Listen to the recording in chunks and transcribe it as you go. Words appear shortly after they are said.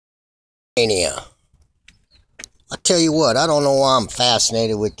Mania. I tell you what, I don't know why I'm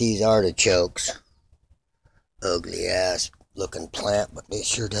fascinated with these artichokes. Ugly ass looking plant, but it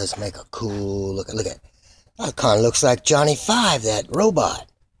sure does make a cool look. Look at it. That kind of looks like Johnny Five, that robot.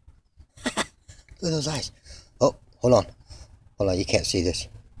 Look at those eyes. Oh, hold on. Hold on, you can't see this.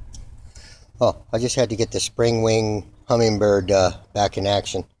 Oh, I just had to get the spring wing hummingbird back in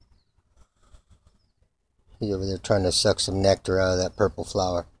action. He's over there trying to suck some nectar out of that purple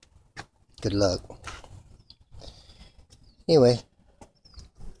flower. Good luck. Anyway,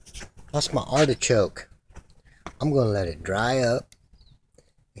 that's my artichoke. I'm going to let it dry up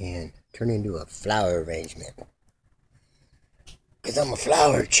and turn into a flower arrangement. Because I'm a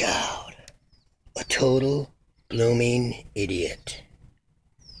flower child. A total blooming idiot.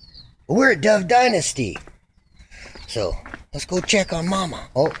 But we're at Dove Dynasty. So, let's go check on Mama.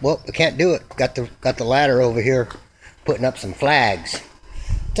 Oh, well, we can't do it. Got the ladder over here putting up some flags.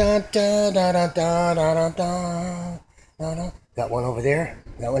 Dun, dun, dun, dun, dun, dun, dun, dun, dun. Got one over there.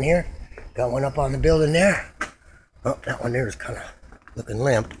 Got one here. Got one up on the building there. Oh, that one there is kind of looking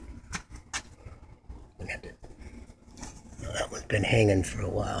limp. That one's been hanging for a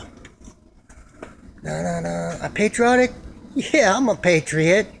while. A patriotic? Yeah, I'm a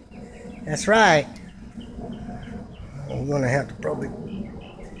patriot. That's right. I'm gonna have to probably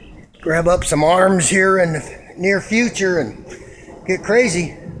grab up some arms here in the near future and get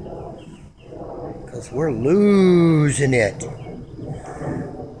crazy, because we're losing it.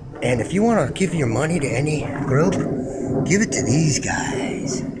 And if you want to give your money to any group, give it to these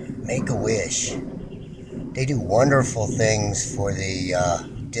guys. Make a wish. They do wonderful things for the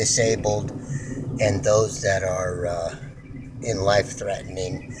disabled and those that are in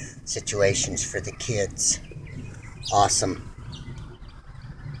life-threatening situations for the kids. Awesome.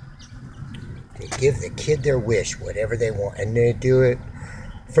 They give the kid their wish, whatever they want, and they do it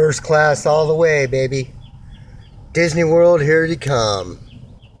first class all the way, baby. Disney World, here they come.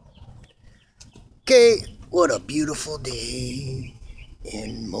 Okay, what a beautiful day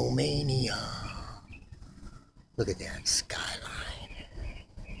in Momania. Look at that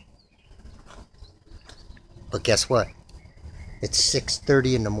skyline. But guess what? It's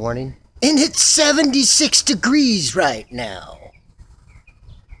 6:30 in the morning, and it's 76 degrees right now.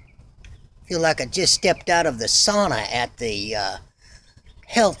 Feel like I just stepped out of the sauna at the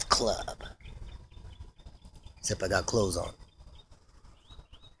health club. Except I got clothes on.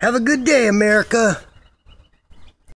 Have a good day, America.